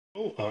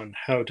On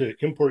how to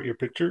import your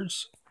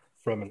pictures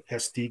from an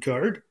SD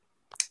card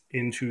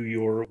into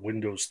your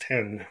Windows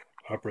 10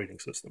 operating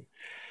system.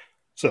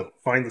 So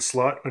find the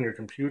slot on your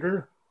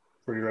computer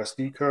for your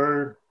SD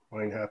card.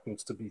 Mine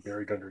happens to be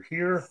buried under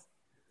here.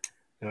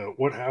 Now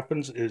what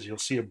happens is you'll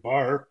see a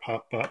bar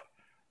pop up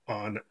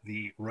on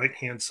the right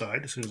hand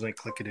side. As soon as I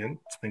click it in,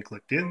 it's been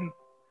clicked in,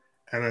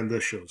 and then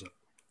this shows up.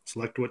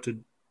 Select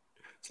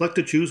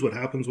to choose what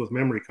happens with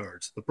memory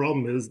cards. The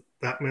problem is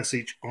that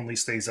message only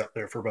stays up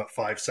there for about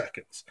 5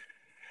 seconds.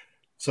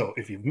 So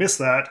if you've missed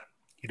that,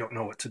 you don't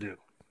know what to do.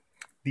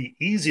 The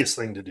easiest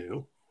thing to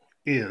do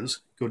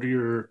is go to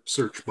your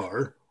search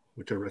bar,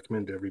 which I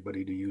recommend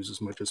everybody to use as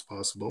much as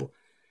possible,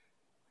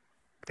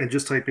 and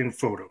just type in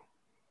photo.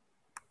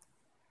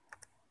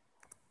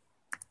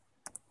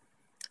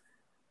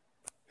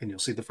 And you'll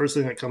see the first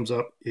thing that comes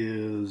up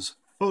is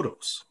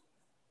Photos.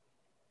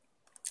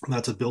 And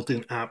that's a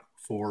built-in app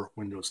for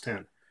Windows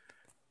 10.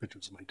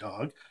 Pictures of my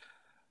dog.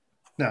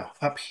 Now,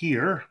 up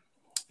here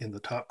in the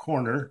top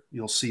corner,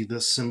 you'll see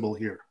this symbol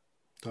here.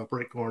 Top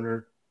right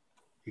corner,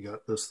 you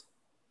got this,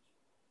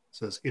 it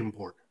says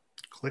import.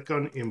 Click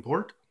on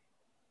import,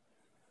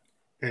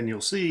 and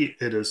you'll see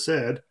it has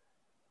said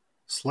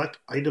select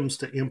items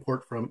to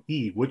import from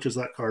E, which is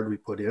that card we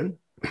put in.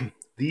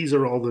 These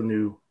are all the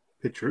new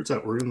pictures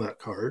that were in that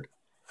card.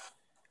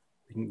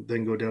 We can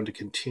then go down to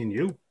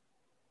continue,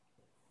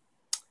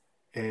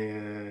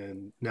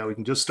 and now we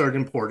can just start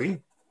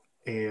importing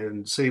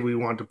and say we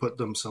want to put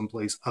them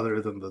someplace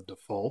other than the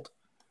default.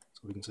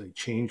 So we can say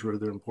change where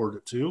they're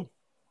imported to.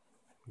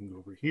 We can go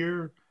over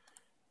here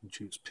and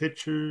choose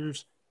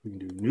pictures. We can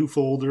do new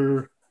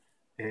folder,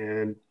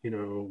 and we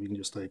can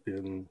just type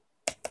in,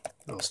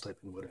 I'll just type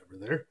in whatever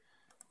there,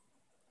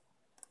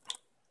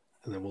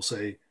 and then we'll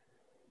say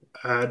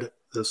add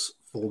this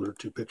folder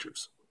to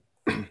pictures.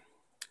 There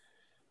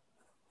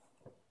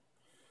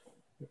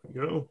we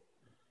go.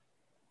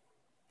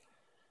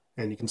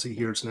 And you can see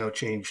here it's now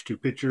changed to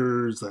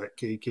pictures, that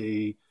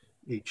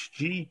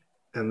KKHG.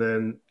 And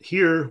then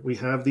here we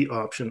have the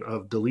option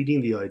of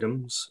deleting the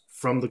items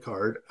from the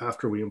card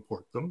after we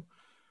import them.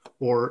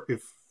 Or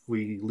if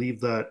we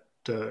leave that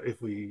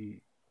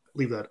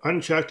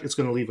unchecked, it's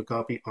going to leave a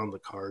copy on the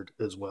card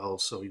as well.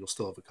 So you'll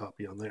still have a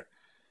copy on there.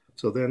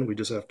 So then we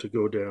just have to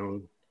go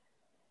down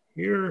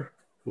here.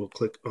 We'll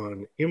click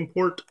on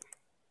import.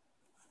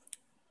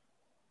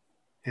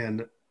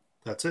 And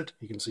that's it.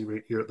 You can see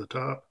right here at the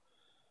top.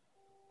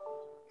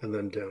 And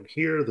then down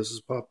here, this is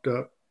popped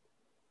up.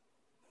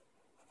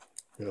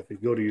 Now if you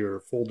go to your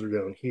folder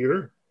down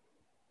here,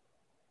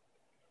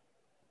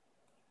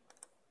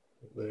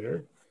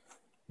 there,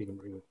 you can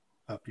bring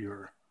up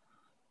your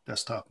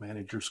desktop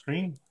manager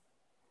screen.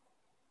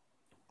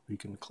 We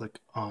can click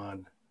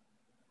on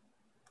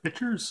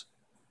pictures.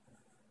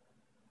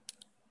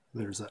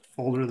 There's that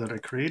folder that I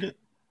created.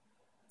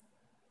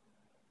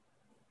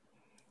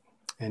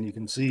 And you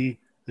can see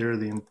there are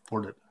the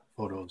imported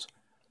photos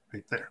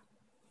right there.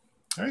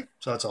 All right,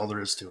 so that's all there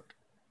is to it.